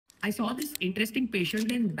I saw this interesting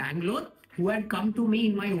patient in Bangalore who had come to me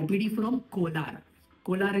in my OPD from Kolar.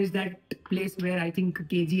 Kolar is that place where I think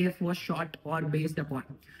KGF was shot or based upon.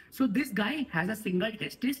 So this guy has a single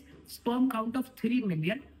testis, sperm count of 3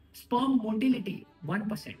 million, sperm motility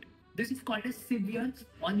 1%. This is called a severe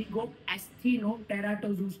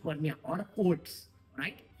Oligoasthenoteratozoospermia or OATS,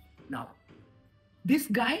 right? Now, this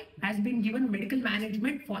guy has been given medical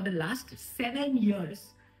management for the last 7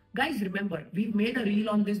 years. Guys, remember, we've made a reel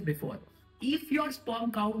on this before. If your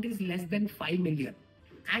sperm count is less than 5 million,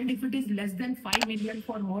 and if it is less than 5 million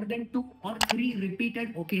for more than 2 or 3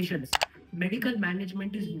 repeated occasions, medical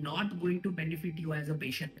management is not going to benefit you as a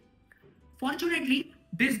patient. Fortunately,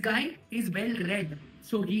 this guy is well read,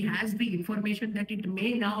 so he has the information that it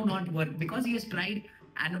may now not work because he has tried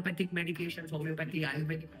allopathic medications, homeopathy,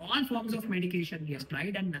 ayurvedic, all forms of medication he has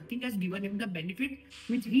tried, and nothing has given him the benefit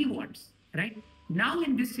which he wants. Right now,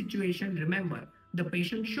 in this situation, remember the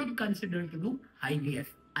patient should consider to do IVF.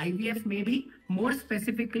 IVF maybe more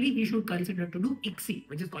specifically he should consider to do ICSI,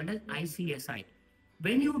 which is called as ICSI.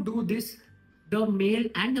 When you do this, the male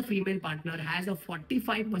and the female partner has a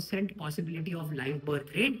 45% possibility of live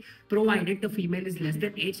birth rate, provided the female is less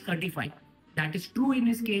than age 35. That is true in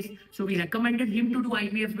his case. So we recommended him to do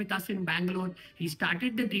IVF with us in Bangalore. He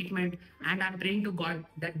started the treatment, and I'm praying to God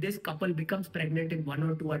that this couple becomes pregnant in 1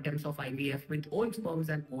 or 2 attempts of IVF with own sperms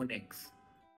and own eggs.